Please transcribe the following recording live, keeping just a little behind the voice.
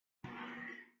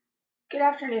Good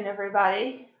afternoon,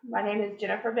 everybody. My name is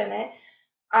Jennifer Bennett.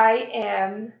 I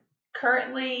am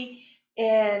currently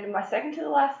in my second to the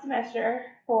last semester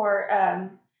for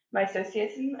my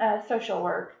associates in social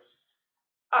work.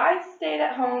 I stayed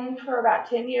at home for about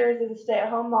 10 years as a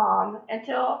stay-at-home mom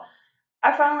until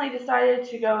I finally decided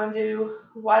to go and do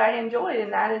what I enjoyed,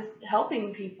 and that is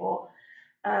helping people.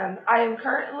 I am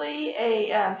currently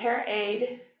a parent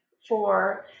aide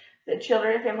for the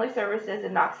Children and Family Services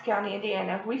in Knox County,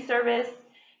 Indiana. We service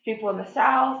people in the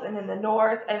South and in the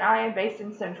North, and I am based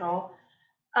in Central.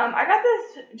 I got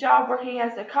this job working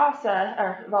as a CASA,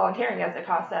 or volunteering as a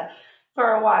CASA,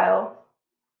 for a while,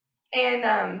 and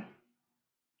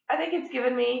I think it's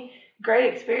given me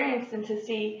great experience and to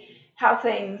see how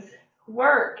things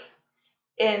work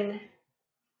in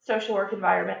social work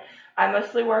environment. I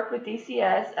mostly work with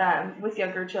DCS, with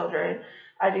younger children.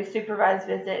 I do supervised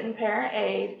visit and parent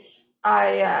aid.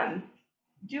 I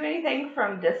do anything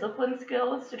from discipline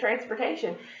skills to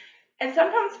transportation. And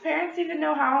sometimes parents even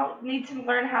need to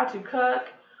learn how to cook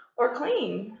or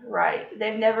clean right.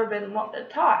 They've never been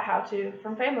taught how to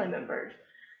from family members.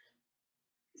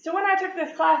 So when I took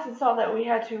this class and saw that we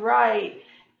had to write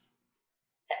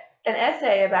an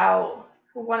essay about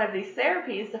one of these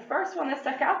therapies, the first one that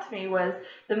stuck out to me was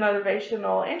the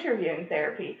motivational interviewing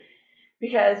therapy.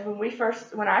 Because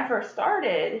when I first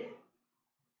started,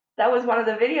 that was one of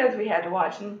the videos we had to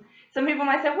watch. And some people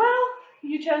might say, well,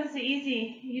 you chose the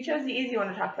easy one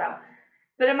to talk about.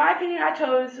 But in my opinion, I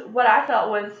chose what I felt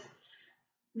was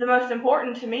the most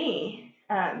important to me.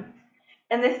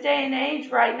 In this day and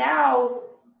age right now,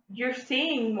 you're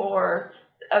seeing more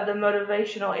of the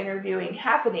motivational interviewing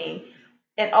happening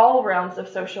in all realms of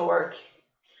social work.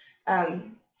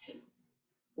 Um,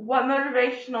 what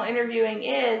motivational interviewing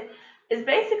is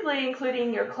basically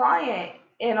including your client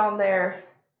in on their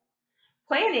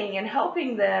planning and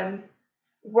helping them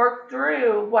work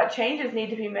through what changes need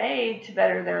to be made to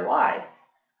better their life.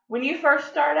 When you first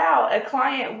start out, a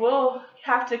client will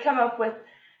have to come up with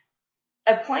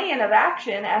a plan of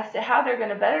action as to how they're going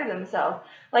to better themselves.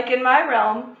 Like in my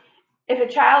realm, if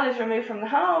a child is removed from the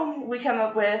home, we come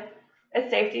up with a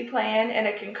safety plan and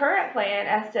a concurrent plan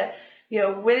as to,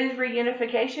 when is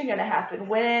reunification going to happen?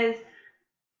 When is,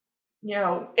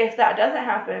 if that doesn't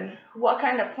happen, what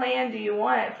kind of plan do you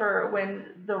want for when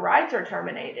the rights are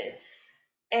terminated?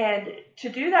 And to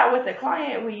do that with the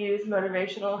client, we use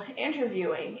motivational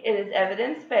interviewing. It is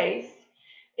evidence-based.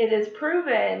 It is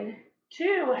proven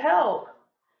to help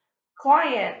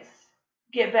clients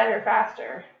get better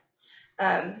faster,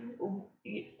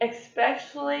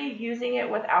 especially using it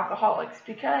with alcoholics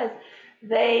because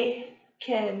they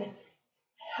can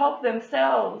help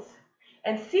themselves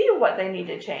and see what they need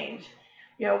to change.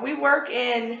 We work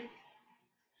in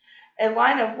a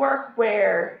line of work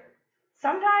where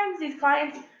sometimes these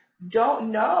clients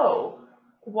don't know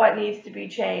what needs to be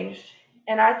changed.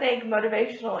 And I think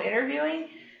motivational interviewing,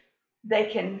 they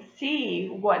can see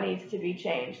what needs to be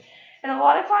changed. And a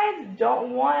lot of clients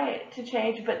don't want it to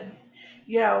change, but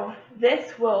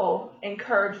this will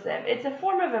encourage them. It's a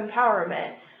form of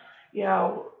empowerment.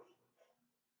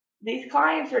 These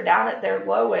clients are down at their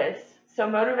lowest. So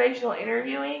motivational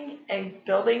interviewing and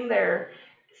building their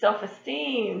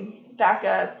self-esteem back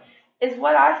up is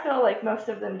what I feel like most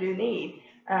of them do need.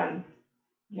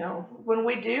 When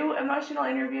we do emotional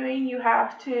interviewing, you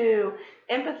have to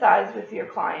empathize with your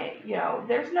client.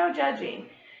 There's no judging.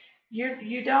 You're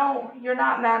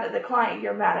not mad at the client,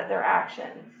 you're mad at their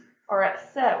actions or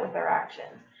upset with their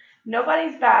actions.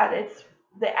 Nobody's bad, it's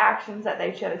the actions that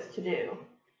they chose to do.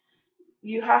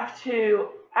 You have to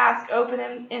ask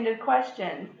open-ended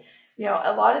questions.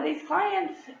 A lot of these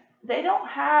clients, they don't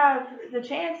have the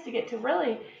chance to get to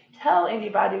really tell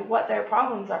anybody what their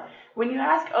problems are. When you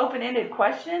ask open-ended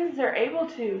questions, they're able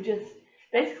to just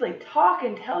basically talk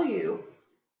and tell you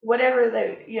whatever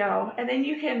they, and then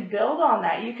you can build on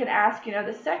that. You can ask,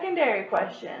 the secondary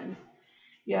questions.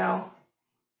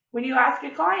 When you ask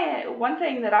a client, one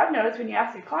thing that I've noticed when you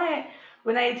ask a client,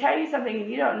 when they tell you something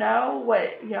and you don't know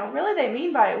what, really they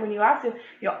mean by it, when you ask them,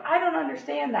 I don't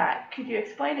understand that. Could you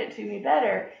explain it to me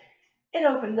better? It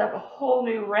opens up a whole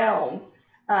new realm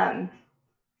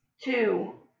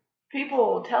to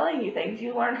people telling you things.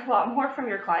 You learn a lot more from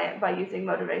your client by using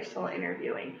motivational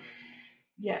interviewing.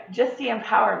 Just the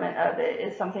empowerment of it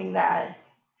is something that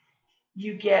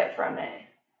you get from it.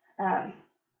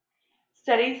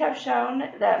 Studies have shown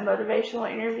that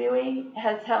motivational interviewing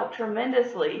has helped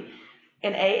tremendously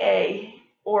in AA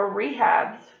or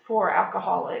rehabs for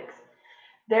alcoholics.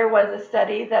 There was a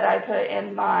study that I put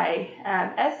in my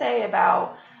essay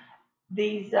about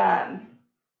these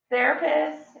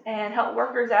therapists and health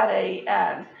workers at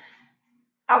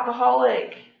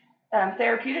alcoholic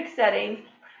therapeutic setting,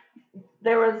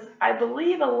 there was, I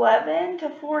believe, 11 to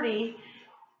 40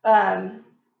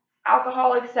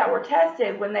 alcoholics that were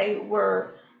tested. When they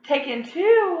were taken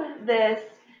to this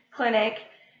clinic,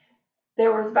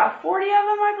 there was about 40 of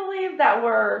them, I believe, that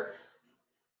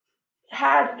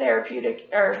had therapeutic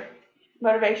or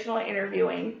motivational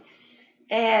interviewing.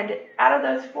 And out of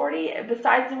those 40,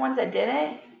 besides the ones that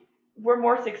didn't, were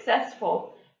more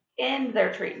successful in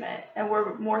their treatment and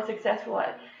were more successful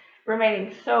at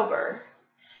remaining sober.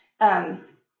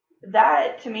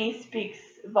 That to me speaks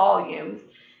volumes,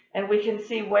 and we can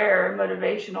see where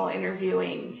motivational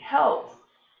interviewing helps.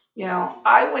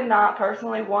 I would not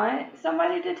personally want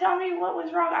somebody to tell me what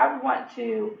was wrong. I would want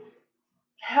to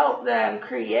help them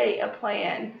create a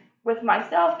plan with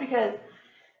myself, because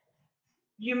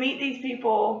you meet these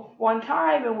people one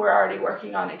time and we're already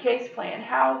working on a case plan.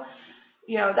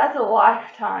 That's a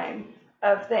lifetime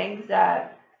of things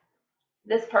that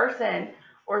this person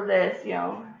or this,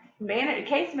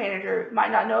 case manager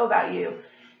might not know about you.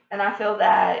 And I feel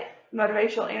that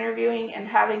motivational interviewing and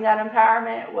having that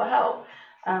empowerment will help.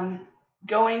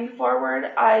 Going forward,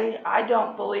 I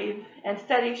don't believe, and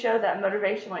studies show that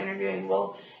motivational interviewing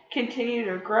will continue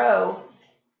to grow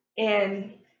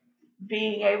in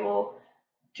being able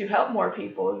to help more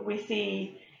people. We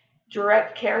see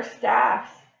direct care staff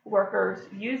workers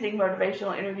using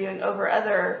motivational interviewing over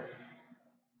other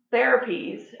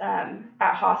therapies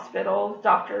at hospitals,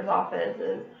 doctors'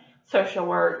 offices, social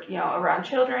work, around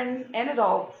children and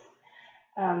adults.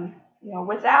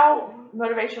 Without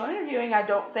motivational interviewing, I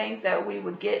don't think that we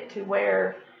would get to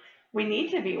where we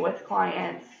need to be with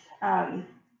clients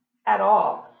at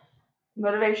all.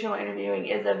 Motivational interviewing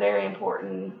is a very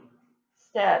important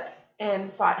step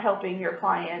in helping your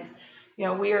clients.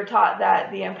 We are taught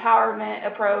that the empowerment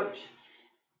approach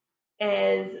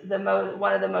is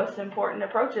one of the most important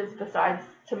approaches, besides,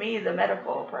 to me, the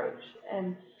medical approach.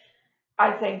 And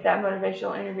I think that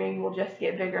motivational interviewing will just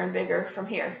get bigger and bigger from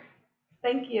here.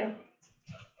 Thank you.